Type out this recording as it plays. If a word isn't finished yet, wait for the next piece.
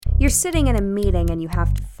sitting in a meeting and you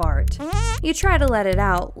have to fart. You try to let it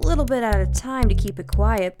out, a little bit at a time to keep it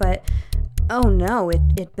quiet, but oh no,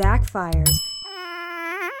 it backfires.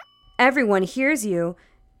 Everyone hears you,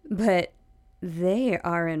 but they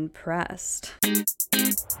are impressed.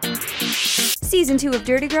 Season 2 of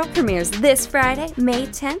Dirty Girl premieres this Friday, May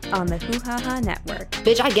 10th on the Hoo Ha Ha Network.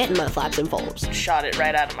 Bitch, I get in my flaps and folds. Shot it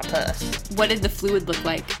right out of my puss. What did the fluid look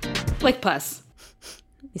like? Like pus.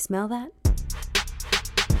 You smell that?